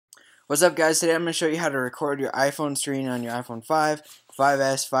What's up, guys? Today I'm going to show you how to record your iPhone screen on your iPhone 5,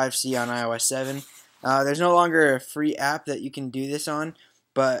 5S, 5C on iOS 7. There's no longer a free app that you can do this on,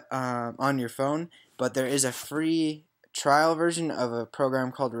 but on your phone, but there is a free trial version of a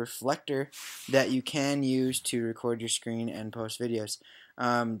program called Reflector that you can use to record your screen and post videos.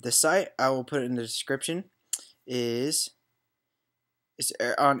 The site, I will put it in the description, it's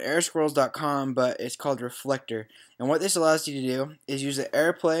on airscrolls.com, but it's called Reflector. And what this allows you to do is use the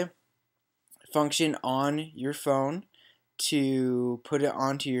AirPlay function on your phone to put it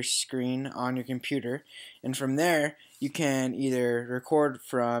onto your screen on your computer, and from there you can either record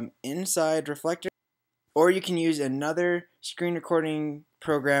from inside Reflector, or you can use another screen recording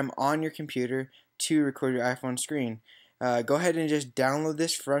program on your computer to record your iPhone screen. Go ahead and just download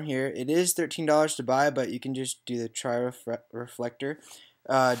this from here. It is $13 to buy, but you can just do the try Reflector.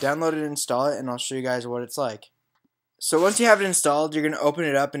 Download it and install it, and I'll show you guys what it's like. So once you have it installed, you're going to open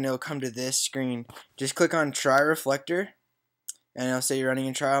it up and it'll come to this screen. Just click on Try Reflector and it'll say you're running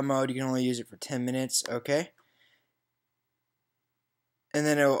in trial mode. You can only use it for 10 minutes, okay? And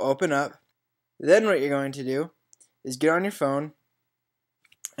then it will open up. Then what you're going to do is get on your phone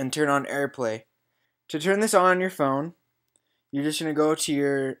and turn on AirPlay. To turn this on your phone, you're just going to go to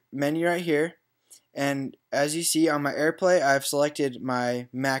your menu right here, and as you see on my AirPlay, I've selected my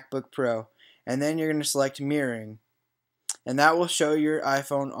MacBook Pro, and then you're going to select mirroring. And that will show your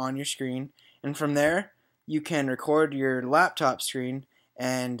iPhone on your screen, and from there you can record your laptop screen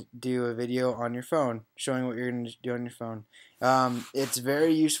and do a video on your phone showing what you're going to do on your phone. It's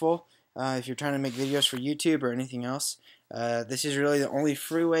very useful if you're trying to make videos for YouTube or anything else. This is really the only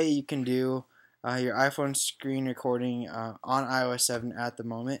free way you can do your iPhone screen recording on iOS 7 at the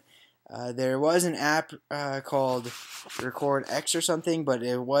moment. There was an app called Record X or something, but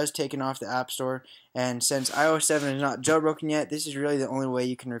it was taken off the App Store, and since iOS 7 is not jailbroken yet, this is really the only way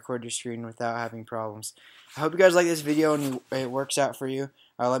you can record your screen without having problems. I hope you guys like this video and it works out for you.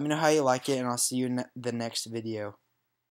 Let me know how you like it, and I'll see you in the next video.